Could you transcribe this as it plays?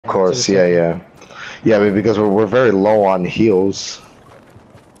Of course, yeah. Yeah, I mean, because we're very low on heals.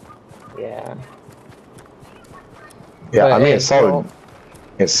 Yeah. Yeah, But, I mean, hey,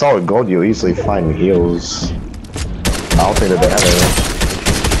 it's solid gold. You easily find heals. I don't think that they have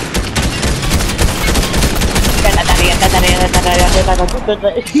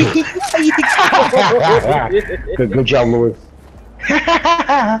any. Good job, Louis.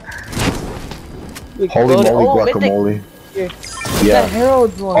 Holy moly, guacamole. Yeah. The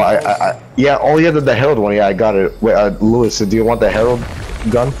Herald one. Yeah. Oh, yeah, the Herald one. Yeah, I got it. Wait, Louis, do you want the Herald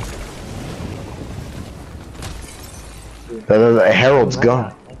gun? The Herald's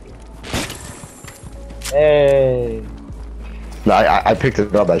gun. Hey. No, I picked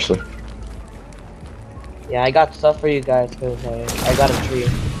it up actually. Yeah, I got stuff for you guys because I got a tree.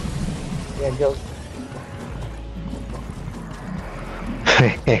 Yeah, Joe.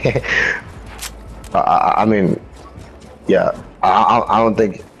 I mean, yeah. I don't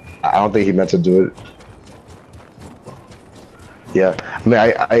think he meant to do it. Yeah. I mean,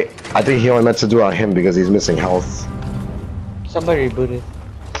 I think he only meant to do it on him because he's missing health. Somebody rebooted.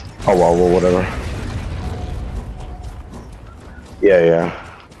 Oh well, whatever. Yeah.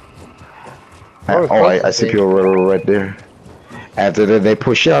 I see people right there. After they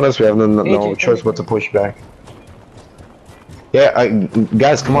push on us, we have no choice but to push back. Yeah,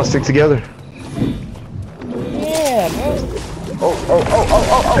 guys, come on, stick together. Yeah, man. Oh.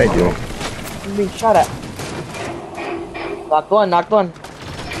 Thank you. I'm being shot at. Knocked one.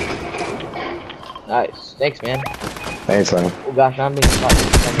 Nice. Thanks, man. Thanks, man. Oh gosh, I'm being shot.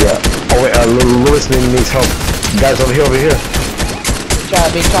 Yeah. Oh wait, Lewis needs help. Guys, over here.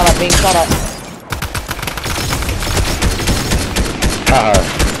 Being shot at.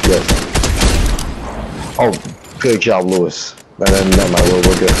 Yes. Oh, good job, Lewis. Never mind, we're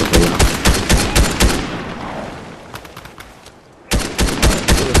good for now.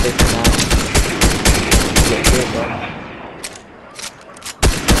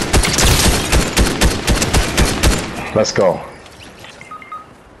 Let's go.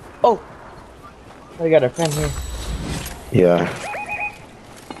 Oh! We got a friend here. Yeah.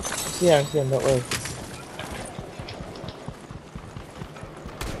 Yeah, I'm seeing that way.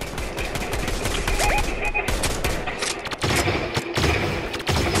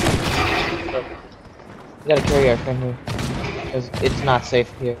 We gotta carry our friend here. Because it's not safe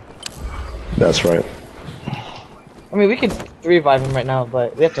here. That's right. I mean, we could revive him right now,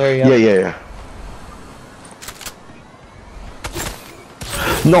 but we have to hurry up. Yeah.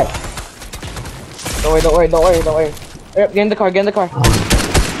 No! Don't worry. Hurry up, get in the car. Get in the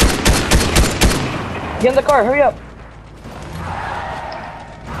car, hurry up!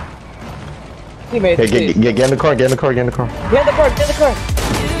 Teammates, Hey, get in the car. Get in the car!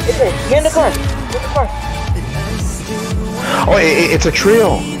 Oh, it's a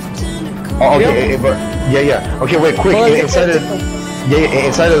trio. Oh, okay. Yeah. Okay, wait, quick. Inside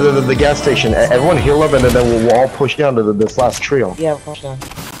of the gas station. Everyone heal up, and then we'll all push down to this last trio. Yeah, push down.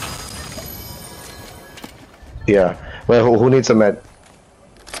 Yeah. Wait, who needs a med?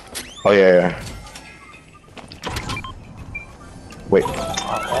 Oh yeah. Wait.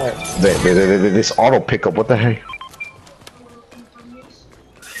 This auto pickup. What the heck?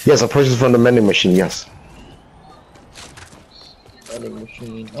 Yes, a person from the vending machine. Yes. Vending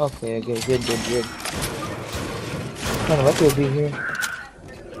machine. Okay, good. Kind of lucky to be here.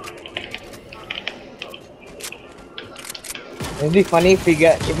 It'd be funny if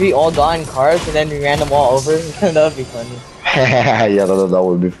we all got in cars and then we ran them all over. That would be funny. Yeah, that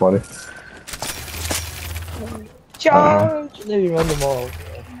would be funny. Charge! And then we run them all over.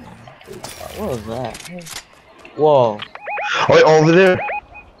 What was that? Whoa. Oh, wait, over there.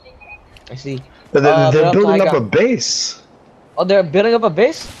 I see. They're building up a base. Oh, they're building up a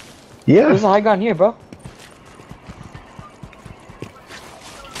base? Yeah. There's a high ground here, bro.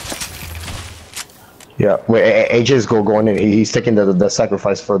 Yeah, wait, AJ's going in. He's taking the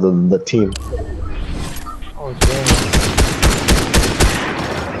sacrifice for the team. Oh, damn.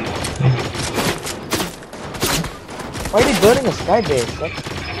 Why are they building a sky base?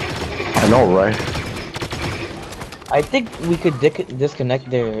 I know, right? I think we could disconnect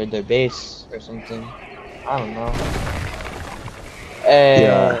their base or something. I don't know.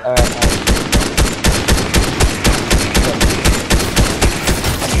 Yeah. Alright.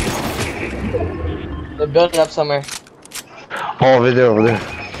 They're building up somewhere. Oh, over there.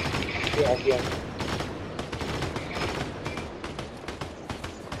 Yeah.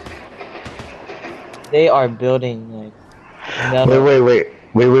 They are building like. Wait.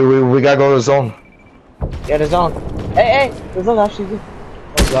 We gotta go to the zone. Yeah, the zone. Hey, the zone actually good.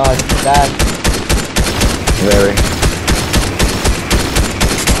 Oh god, bad. Very.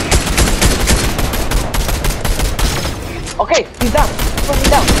 Okay, he's down. He's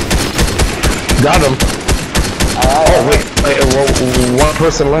down. Got him. Oh wait, one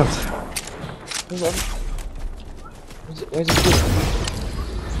person left. Where's the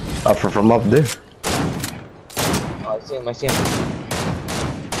dude? From up there. Oh, I see him.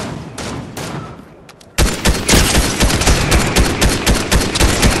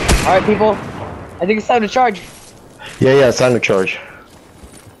 Alright, people. I think it's time to charge. Yeah, it's time to charge.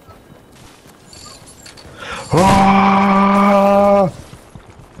 Ah!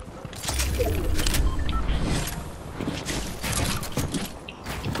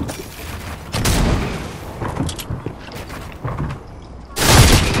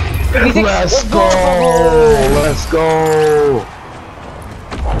 Let's go! Let's go!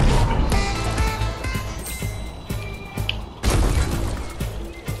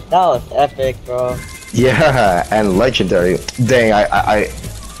 That was epic, bro. Yeah, and legendary. Dang, I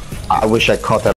wish I caught that.